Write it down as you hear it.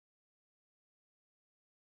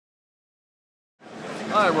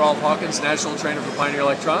Hi, Rolf Hawkins, National Trainer for Pioneer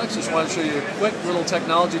Electronics. Just want to show you a quick little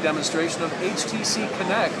technology demonstration of HTC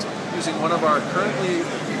Connect using one of our currently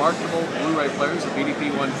marketable Blu-ray players, the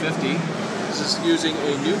BDP-150. This is using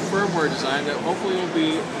a new firmware design that hopefully will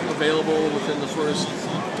be available within the first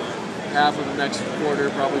half of the next quarter,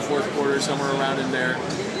 probably fourth quarter, somewhere around in there.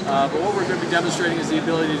 But what we're going to be demonstrating is the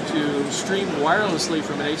ability to stream wirelessly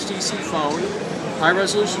from an HTC phone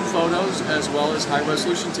high-resolution photos as well as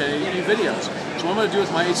high-resolution 1080p videos. So what I'm going to do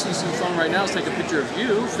with my HTC phone right now is take a picture of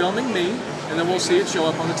you filming me, and then we'll see it show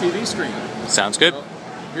up on the TV screen. Sounds good. So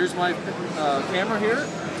here's my camera here.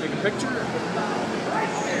 Take a picture.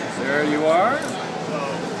 There you are.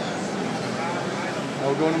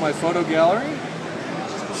 I'll go into my photo gallery,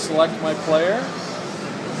 select my player.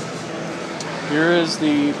 Here is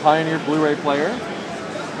the Pioneer Blu-ray player,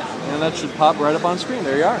 and that should pop right up on screen.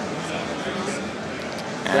 There you are.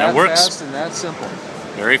 And that it works. Fast and that simple.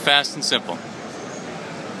 Very fast and simple.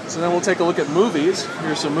 So then we'll take a look at movies.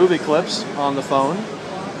 Here's some movie clips on the phone.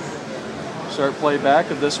 Start playback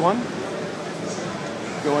of this one.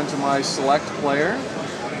 Go into my select player.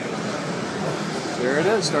 There it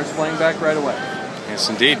is. Starts playing back right away. Yes,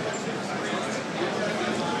 indeed.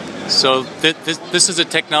 So this is a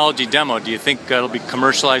technology demo. Do you think it'll be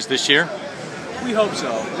commercialized this year? We hope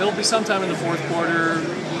so. It'll be sometime in the fourth quarter,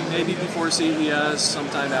 maybe before CES,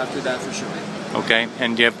 sometime after that for sure. Okay,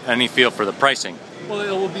 and do you have any feel for the pricing? Well, it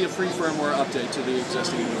will be a free firmware update to the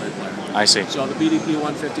existing Blu-ray player. I see. So the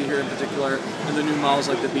BDP-150 here in particular, and the new models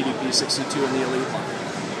like the BDP-62 and the Elite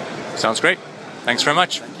line. Sounds great. Thanks very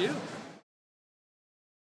much. Thank you.